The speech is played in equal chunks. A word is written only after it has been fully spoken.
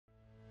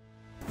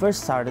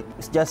first started,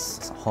 it's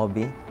just a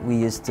hobby. We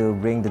used to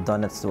bring the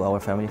donuts to our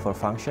family for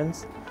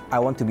functions. I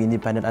want to be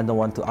independent. I don't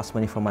want to ask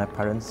money from my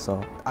parents. So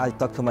I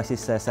talked to my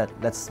sister, I said,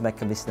 let's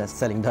make a business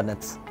selling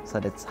donuts. So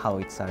that's how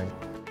it started.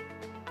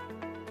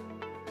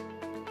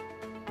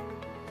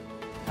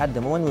 At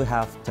the moment, we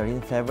have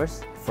 13 flavors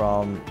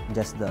from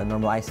just the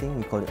normal icing.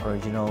 We call it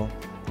original,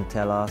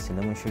 Nutella,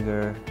 cinnamon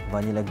sugar,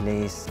 vanilla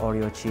glaze,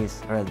 Oreo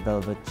cheese, red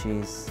velvet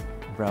cheese,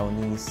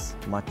 brownies,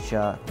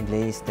 matcha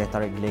glaze,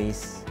 tart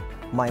glaze.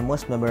 My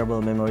most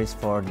memorable memories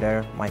for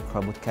their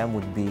micro bootcamp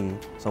would be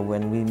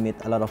when we meet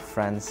a lot of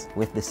friends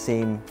with the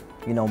same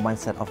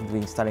mindset of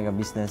starting a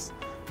business,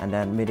 and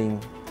then meeting,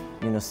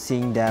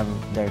 seeing them,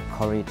 their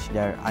courage,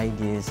 their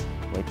ideas,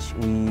 which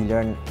we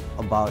learn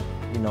about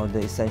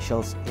the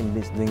essentials in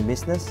doing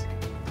business.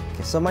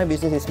 Okay, so my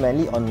business is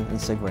mainly on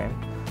Instagram.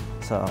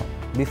 So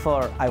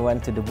before I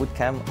went to the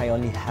bootcamp, I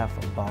only have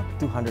about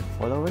 200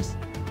 followers.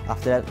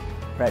 After that,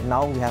 right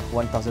now we have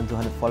 1,200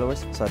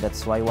 followers. So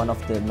that's why one of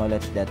the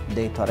knowledge that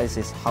they taught us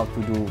is how to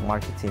do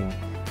marketing,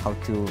 how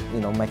to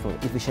make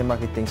efficient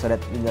marketing, so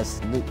that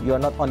you are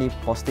not only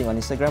posting on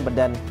Instagram, but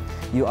then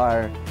you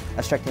are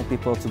attracting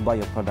people to buy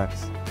your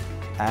products.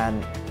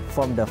 And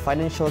from the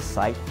financial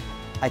side,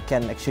 I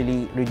can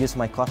actually reduce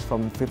my cost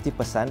from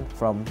 50%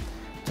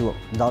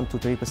 down to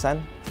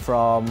 3%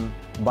 from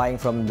buying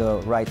from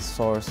the right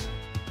source.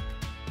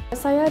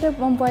 Saya ada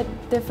membuat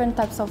different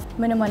types of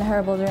minuman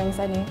herbal drinks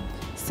ini.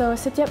 So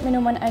setiap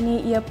minuman ini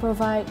ia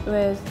provide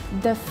with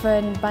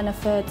different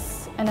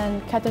benefits and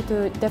then cater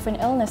to different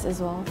illness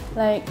as well.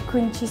 Like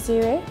kunci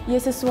sirih, ia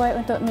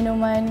sesuai untuk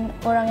minuman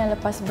orang yang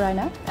lepas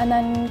beranak. And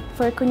then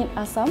for kunyit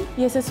asam,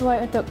 ia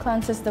sesuai untuk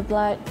cleanses the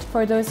blood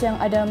for those yang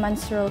ada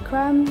menstrual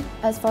cramp.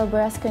 As for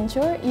beras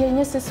kencur,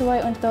 ianya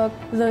sesuai untuk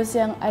those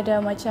yang ada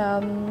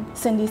macam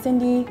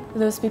sendi-sendi,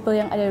 those people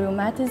yang ada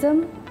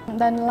rheumatism.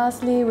 Dan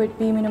lastly would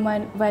be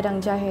minuman radang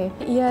jahe.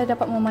 Ia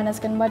dapat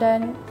memanaskan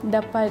badan,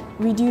 dapat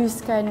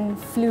reducekan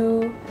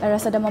flu,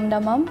 rasa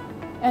demam-demam.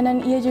 And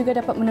then ia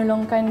juga dapat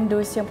menolongkan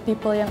those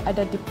people yang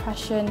ada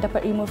depression,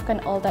 dapat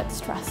removekan all that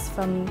stress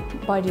from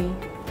body.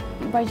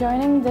 By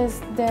joining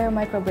their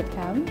micro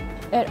bootcamp,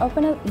 it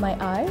opened up my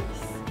eyes.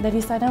 Dari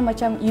sana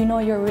macam you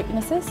know your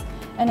weaknesses,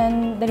 and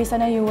then dari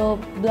sana you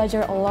will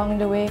belajar along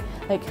the way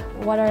like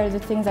what are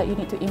the things that you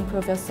need to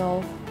improve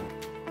yourself.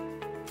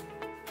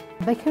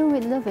 Bakery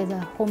with Love is a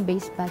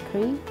home-based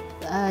bakery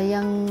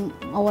yang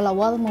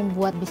awal-awal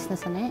membuat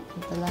bisnes ini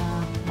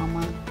adalah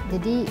mama.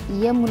 Jadi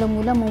ia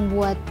mula-mula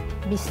membuat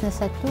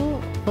bisnes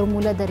itu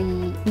bermula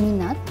dari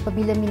minat.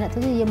 Apabila minat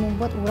itu ia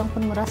membuat orang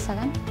pun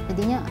merasakan.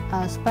 Jadinya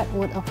spread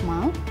word of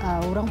mouth.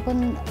 Orang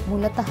pun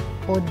mula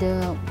order.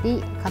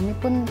 Jadi kami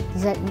pun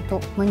decide untuk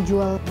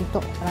menjual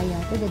untuk raya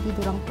itu.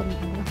 Jadi orang pun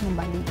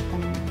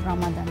membalikkan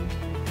Ramadan.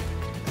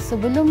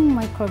 Sebelum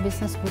micro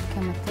business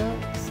bootcamp itu,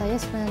 saya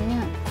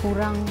sebenarnya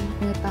kurang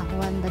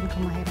pengetahuan dan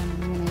kemahiran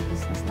mengenai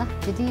bisnes lah.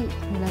 Jadi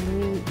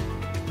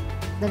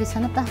dari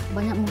sana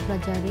banyak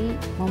mempelajari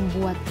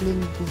membuat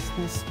lean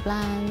business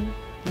plan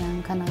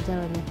yang akan ajar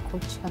oleh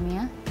coach kami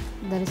ya.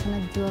 Dari sana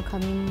juga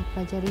kami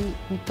mempelajari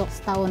untuk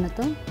setahun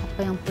itu apa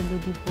yang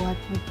perlu dibuat,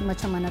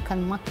 macam mana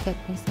kan market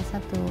bisnes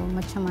satu,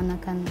 macam mana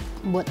kan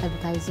buat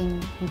advertising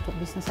untuk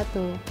bisnes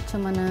satu,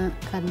 macam mana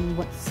kan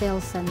buat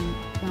sales, dan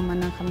yang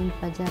mana kami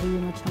pelajari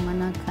macam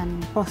mana kan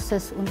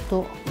proses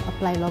untuk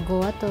apply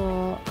logo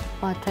atau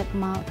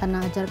trademark,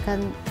 karena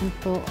ajarkan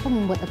untuk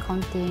membuat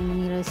accounting,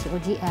 mengira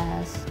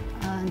COGS.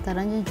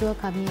 Antaranya juga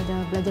kami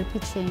ada belajar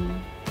pitching.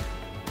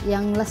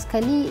 Yang last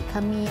kali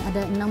kami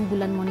ada 6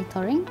 bulan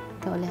monitoring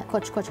oleh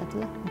coach-coach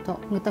itu untuk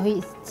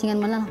mengetahui singan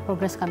mana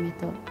progres kami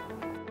itu.